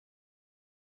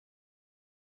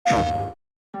The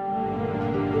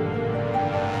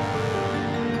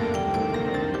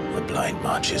blind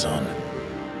march is on.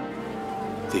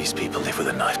 These people live with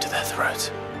a knife to their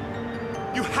throats.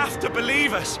 You have to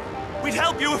believe us! We'd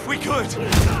help you if we could!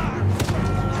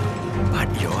 But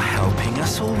you're helping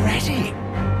us already.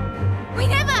 We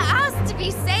never asked to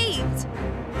be saved!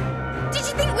 Did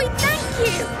you think we'd thank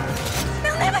you?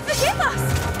 They'll never forgive us!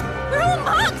 We're all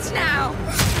marked now!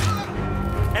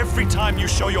 Every time you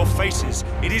show your faces,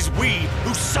 it is we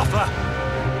who suffer!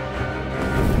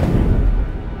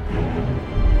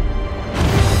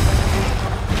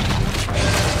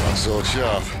 Not so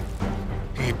sharp.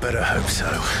 You'd better hope so.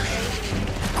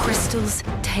 Crystals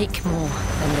take more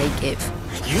than they give.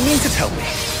 You mean to tell me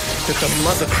that the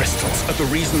mother crystals are the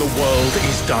reason the world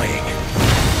is dying?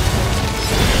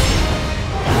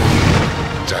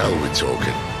 To hell with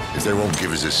talking. If they won't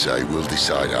give us a say, we'll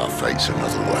decide our fates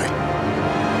another way.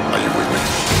 Are you with me?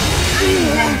 You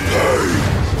will pay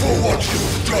for what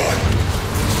you've done!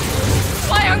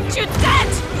 Why aren't you dead?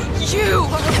 You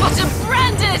are bottom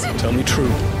branded! Tell me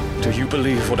true. Do you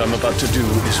believe what I'm about to do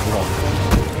is wrong?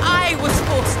 I was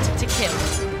forced to kill.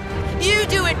 You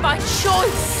do it by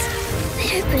choice. They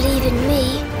don't believe in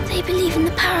me. They believe in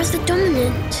the power of the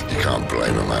dominant. You can't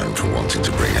blame a man for wanting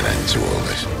to bring an end to all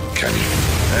this, can you?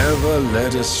 Ever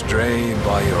led astray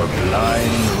by your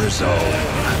blind resolve.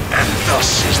 And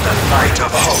thus is the light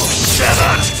of hope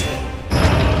severed!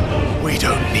 We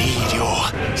don't need your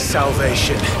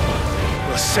salvation.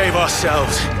 We'll save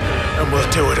ourselves, and we'll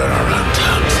do it on our own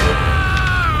terms.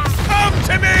 Come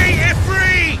to me,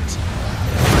 Ifrit!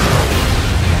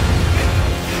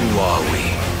 Who are we?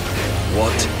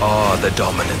 What are the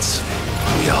dominants?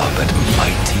 We are but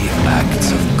mighty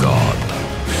acts of God.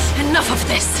 Enough of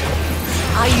this.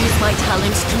 I use my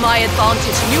talents to my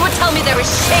advantage, and you would tell me there is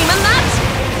shame in that?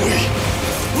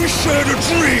 We shared a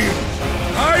dream!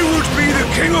 I would be the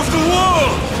king of the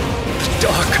world!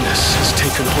 The darkness has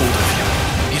taken hold of you.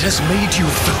 It has made you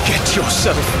forget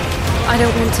yourself. I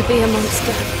don't want to be a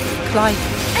monster, Clive.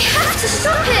 I have to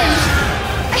stop him!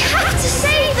 I have to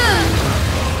save them!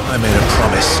 I made a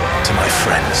promise to my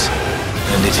friends,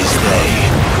 and it is they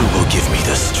who will give me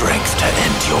the strength to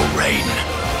end your reign.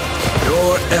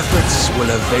 Your efforts will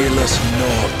avail us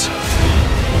naught.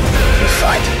 We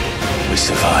fight, we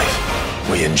survive,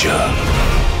 we endure.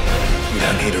 We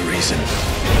don't need a reason.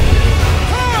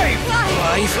 Five!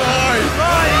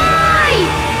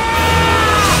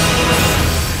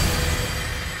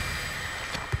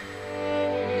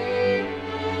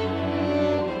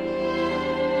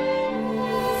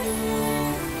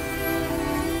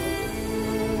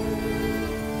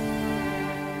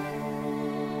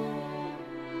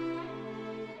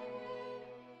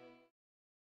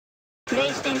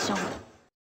 PlayStation